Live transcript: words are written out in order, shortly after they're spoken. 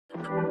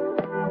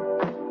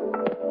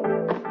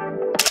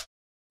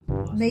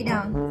Lay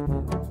down.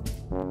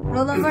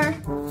 Roll over.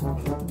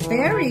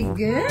 Very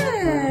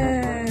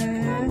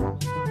good.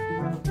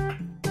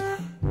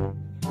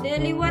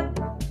 Nelly, what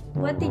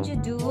did you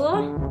do?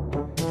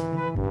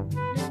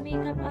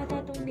 Nag-makeup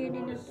ata tong Nelly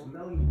na to.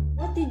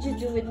 What did you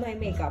do with my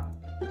makeup?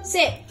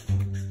 Sit.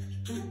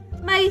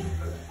 My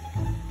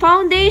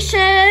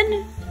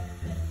foundation.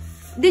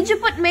 Did you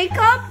put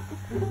makeup?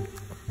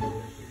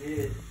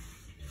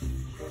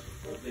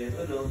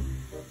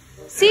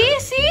 See?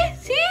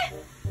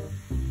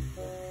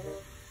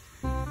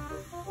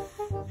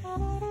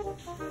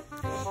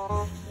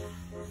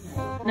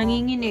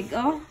 Nanginginig,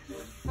 oh.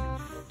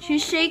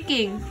 She's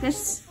shaking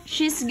because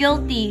she's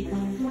guilty.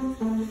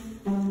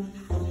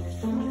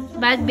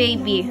 Bad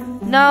baby.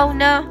 No.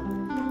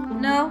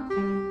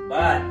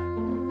 Bad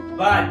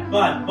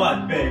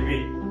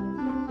baby.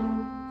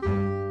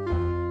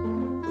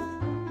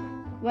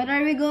 What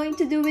are we going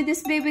to do with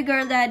this baby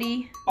girl,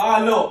 Daddy?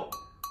 Palo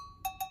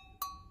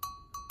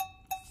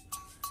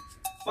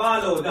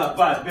the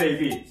bad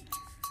baby.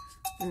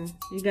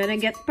 You're gonna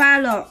get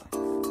palo.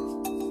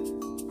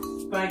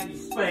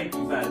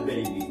 Spanky bad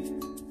baby.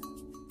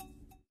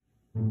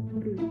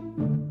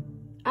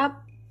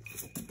 Up.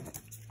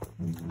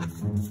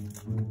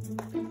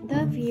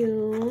 Love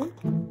you.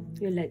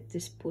 You like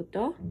this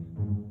puto?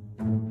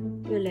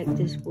 You like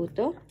this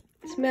puto?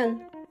 Smell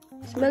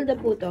the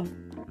puto.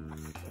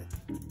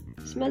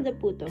 Smell the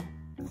puto.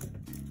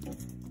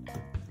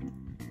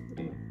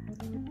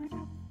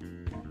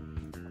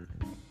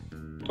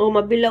 Oh,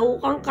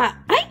 mabilaukan ka.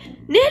 Ay!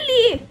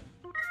 Nelly!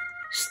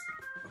 Shh!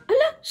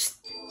 Ala! Shh!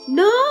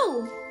 No!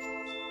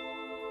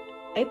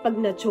 Ay, pag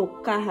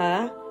na-choke ka,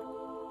 ha?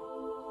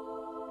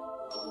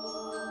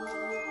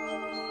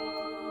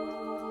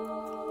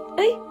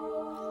 Ay!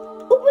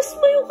 Ubus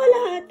mo yung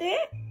kalahati?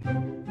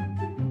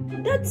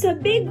 That's a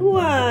big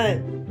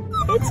one.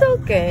 It's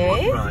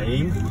okay.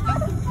 Crying?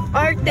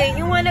 Arte,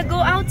 you wanna go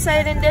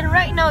outside and then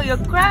right now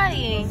you're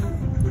crying.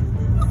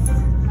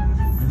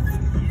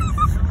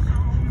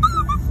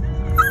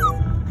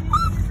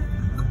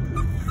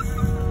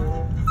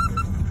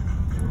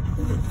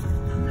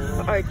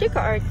 Arte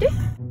ka, Arte?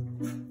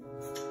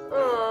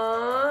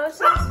 Aww,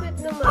 so sweet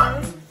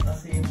naman.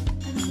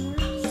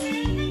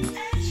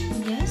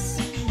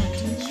 Yes, what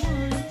do you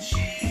want?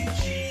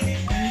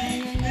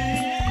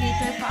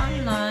 Later pa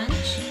ang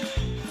lunch.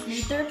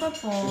 Later pa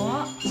po.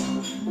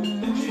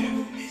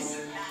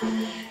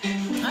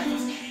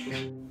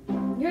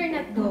 You're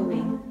not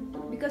going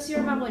because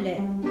you're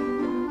makulit.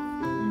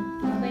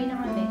 Bye na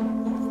kami.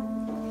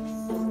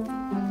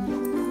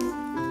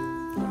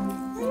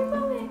 Where you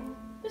going?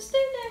 Just stay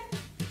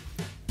there.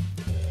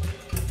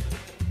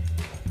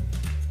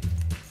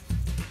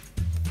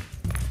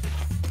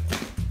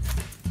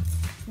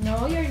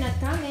 No, you're not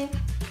coming.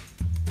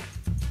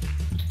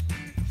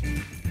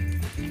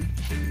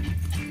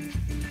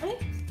 Ay,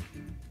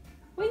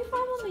 why you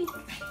follow me?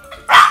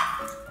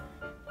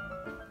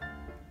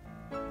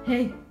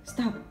 Hey,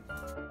 stop.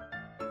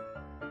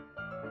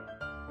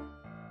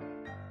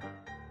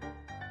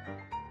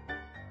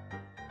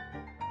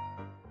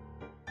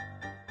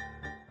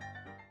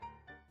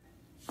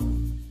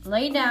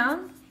 Lay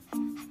down.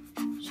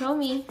 Show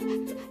me.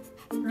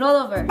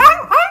 Roll over.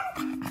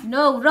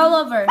 No, roll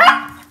over.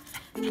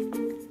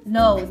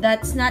 No,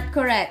 that's not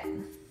correct.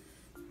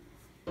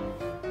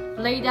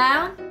 Lay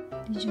down.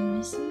 Did you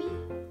miss me?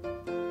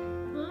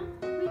 Huh?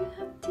 Why do you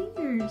have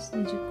tears?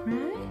 Did you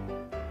cry?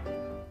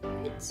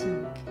 It's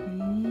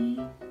okay.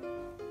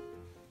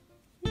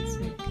 It's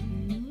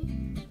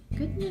okay.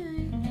 Good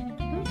night.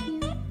 Love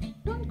you.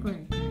 Don't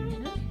cry,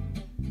 huh?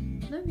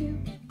 Love you.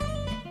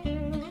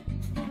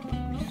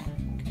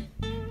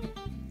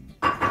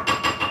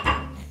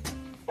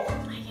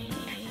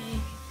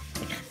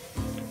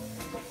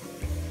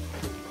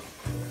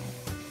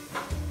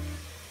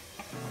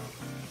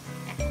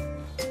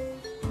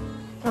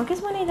 Oh,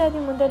 kiss mo na yung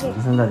daddy mo, dali.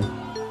 Kiss ang daddy.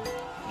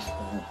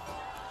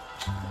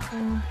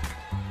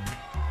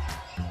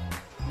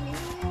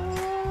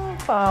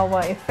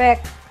 Pawa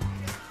effect.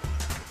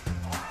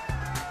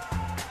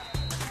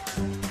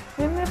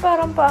 May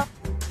parang pa.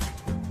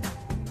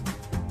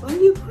 Why are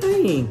you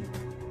crying?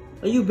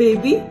 Are you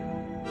baby?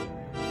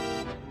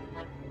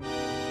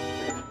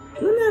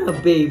 You're not a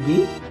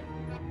baby.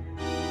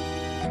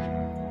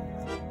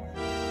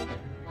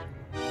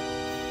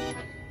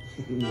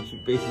 She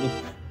pays me.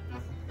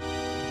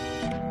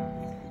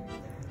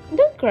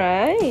 Don't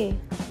cry.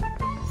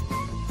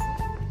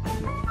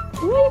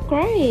 Why are you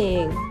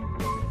crying?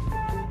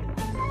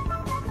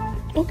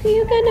 Okay,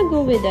 you're gonna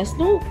go with us.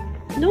 Don't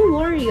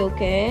worry,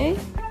 okay?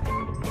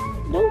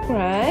 Don't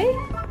cry.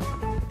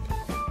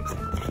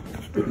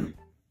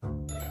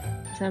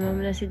 Sama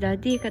mo na si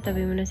daddy,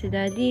 katabi mo na si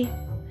daddy.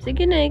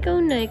 Sige na,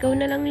 ikaw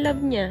na lang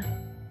love niya.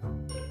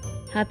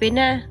 Happy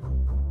na?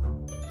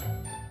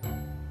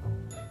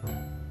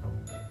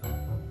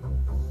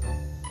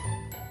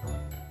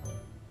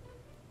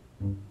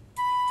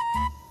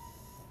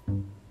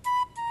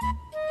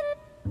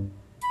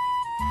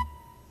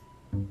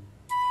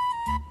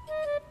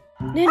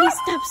 Nelly,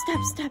 stop,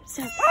 stop, stop,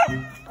 stop.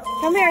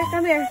 Come here,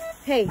 come here.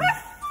 Hey,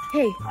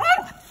 hey.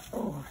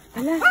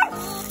 Ala.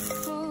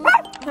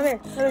 Come here,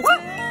 come here.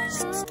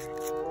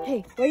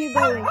 Hey, where are you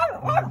going?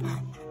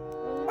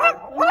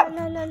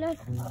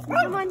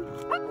 Come on.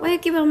 Why you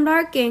keep on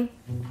barking?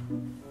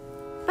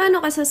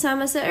 Paano ka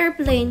sasama sa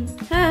airplane?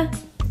 Ha?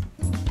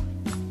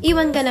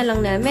 Iwan ka na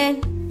lang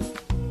namin.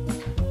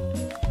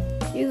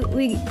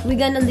 We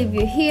gonna leave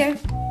you here.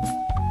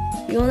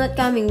 You're not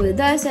coming with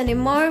us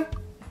anymore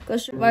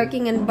because you're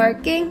barking and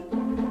barking.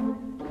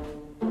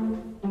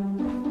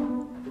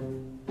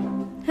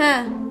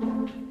 Huh?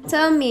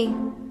 Tell me.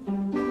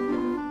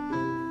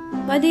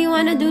 What do you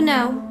wanna do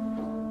now?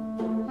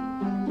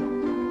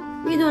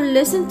 You don't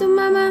listen to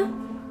Mama?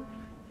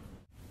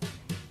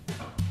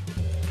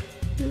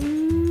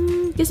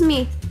 Kiss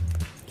me.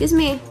 Kiss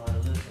me.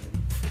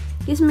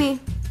 Kiss me.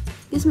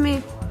 Kiss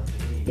me.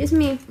 Kiss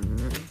me.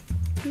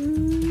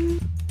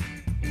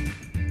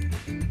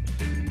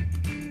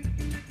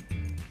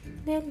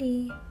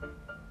 Nelly.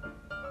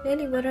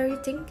 Nelly, what are you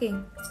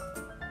thinking?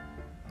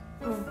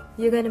 Oh,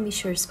 you're gonna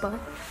miss your spot?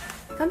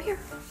 Come here.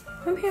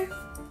 Come here.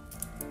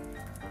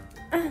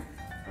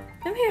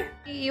 Come here.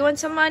 You want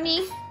some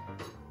money?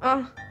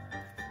 Oh.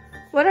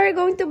 What are you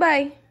going to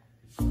buy?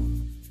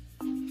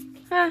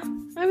 Ha?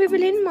 Ano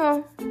bibilhin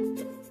mo?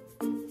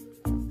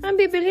 Ano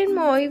bibilhin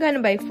mo? You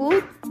gonna buy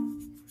food?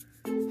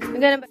 You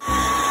gonna buy...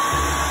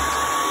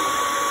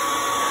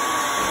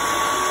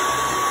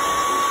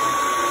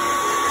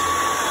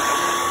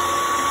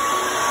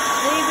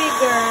 Baby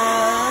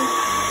girl.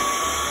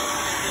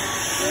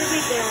 Baby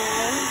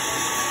girl.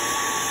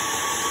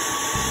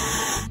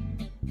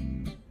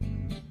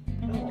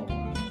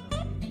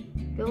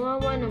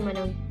 Kawawa naman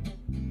ang...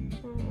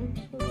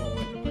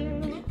 Kawawa naman ang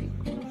baby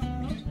ko.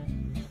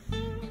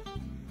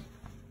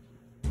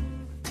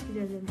 He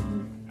doesn't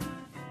move.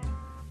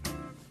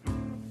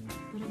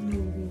 Parang no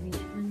baby.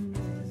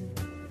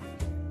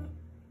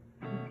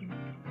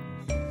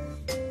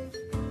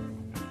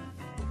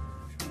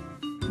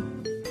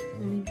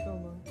 Ano ka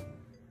ba?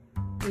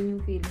 Yun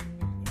yung feeling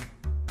niya.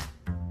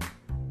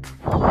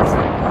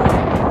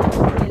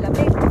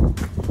 Nilapit.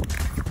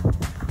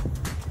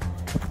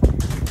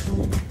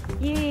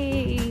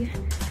 Yay!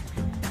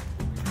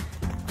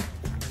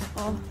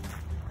 Oh.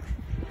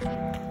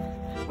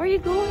 Where are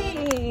you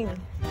going?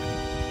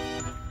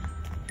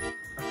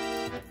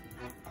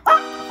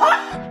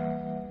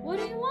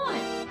 What do you want?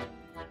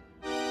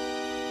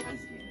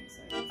 He's getting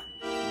excited.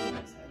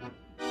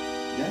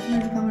 You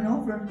guys are coming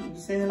over. You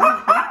say hello.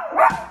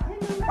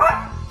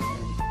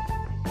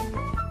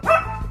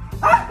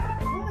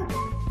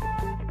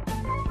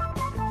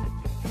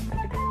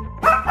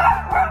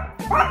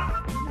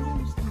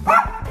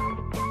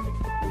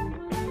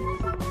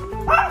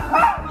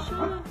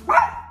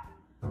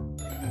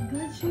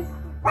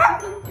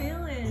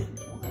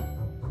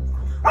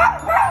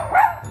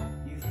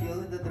 You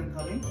feel it that they're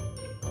coming?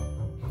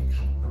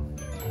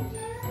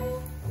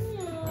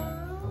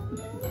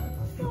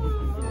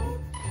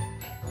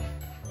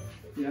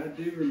 Yeah, I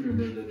do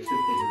remember the tip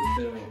of her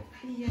tail.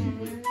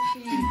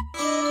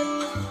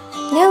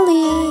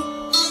 Nelly!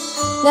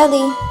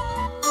 Nelly!